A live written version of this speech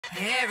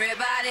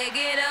Everybody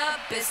get up,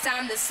 it's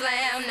time to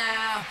slam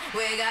now.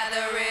 We got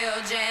the real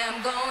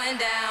jam going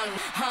down.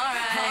 All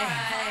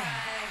right.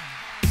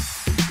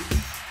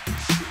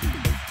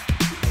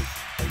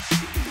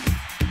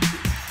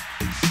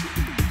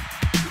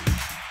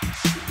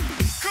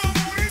 Come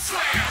on and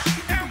slam,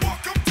 and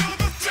welcome to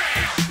the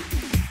jam.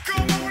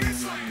 Come on and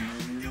slam.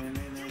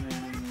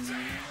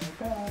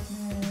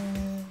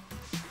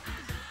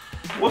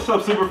 What's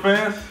up, super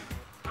fans?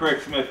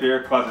 Craig Smith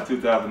here, class of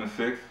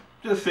 2006.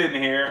 Just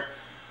sitting here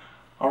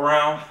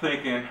around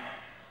thinking,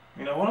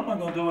 you know, what am I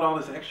going to do with all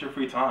this extra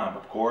free time?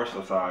 Of course,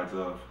 besides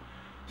of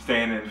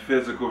staying in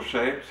physical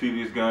shape. See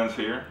these guns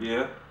here?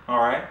 Yeah, all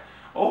right.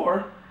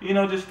 Or, you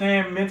know, just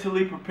staying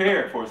mentally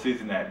prepared for a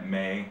season that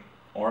may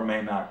or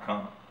may not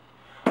come.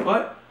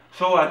 But,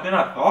 then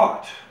I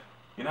thought,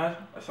 you know,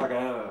 it's like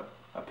I had an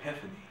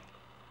epiphany.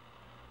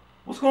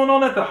 What's going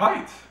on at the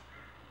Heights?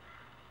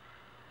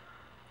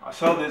 I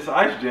saw this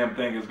ice jam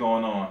thing is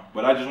going on,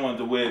 but I just wanted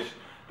to wish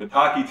the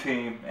hockey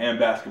team and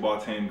basketball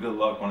team good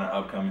luck on their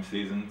upcoming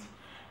seasons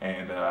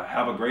and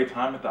have a great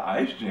time at the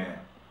ice jam.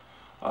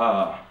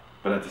 But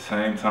at the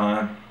same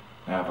time,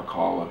 I have a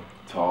call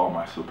to all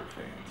my super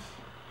fans.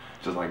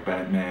 Just like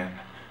Batman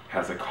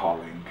has a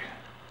calling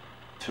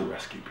to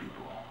rescue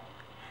people.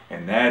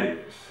 And that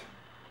is,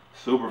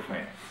 super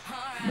fans,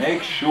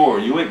 make sure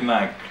you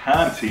ignite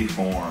Conte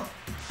Forum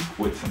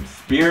with some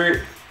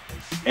spirit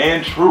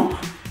and truth.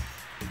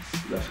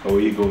 Let's go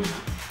Eagles.